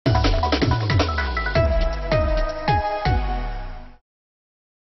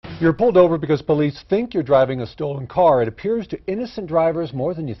You're pulled over because police think you're driving a stolen car. It appears to innocent drivers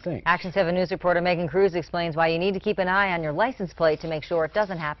more than you think. Action 7 News reporter Megan Cruz explains why you need to keep an eye on your license plate to make sure it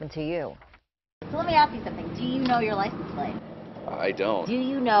doesn't happen to you. So let me ask you something. Do you know your license plate? I don't. Do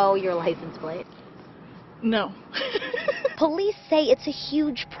you know your license plate? No. Police say it's a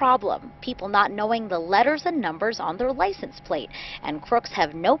huge problem, people not knowing the letters and numbers on their license plate, and crooks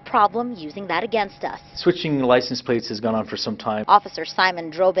have no problem using that against us. Switching license plates has gone on for some time. Officer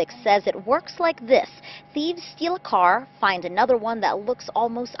Simon Drobick says it works like this. Thieves steal a car, find another one that looks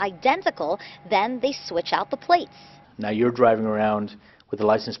almost identical, then they switch out the plates. Now you're driving around with a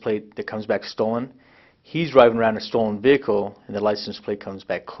license plate that comes back stolen. He's driving around a stolen vehicle and the license plate comes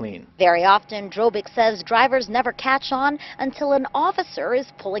back clean. Very often, Drobick says drivers never catch on until an officer is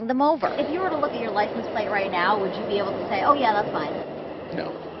pulling them over. If you were to look at your license plate right now, would you be able to say, oh yeah, that's fine?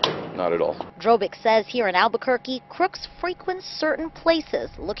 No, not at all. Drobick says here in Albuquerque, crooks frequent certain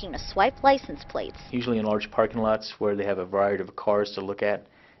places looking to swipe license plates. Usually in large parking lots where they have a variety of cars to look at,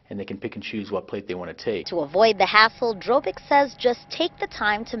 and they can pick and choose what plate they want to take. To avoid the hassle, Drobick says just take the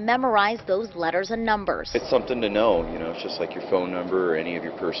time to memorize those letters and numbers. It's something to know, it's just like your phone number or any of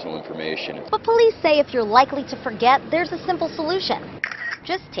your personal information. But police say if you're likely to forget, there's a simple solution.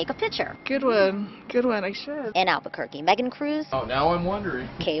 Just take a picture. Good one. Good one. I should. In Albuquerque, Megan Cruz. Oh, now I'm wondering.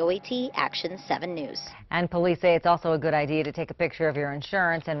 KOAT Action 7 News. And police say it's also a good idea to take a picture of your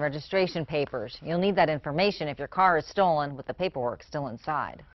insurance and registration papers. You'll need that information if your car is stolen with the paperwork still inside.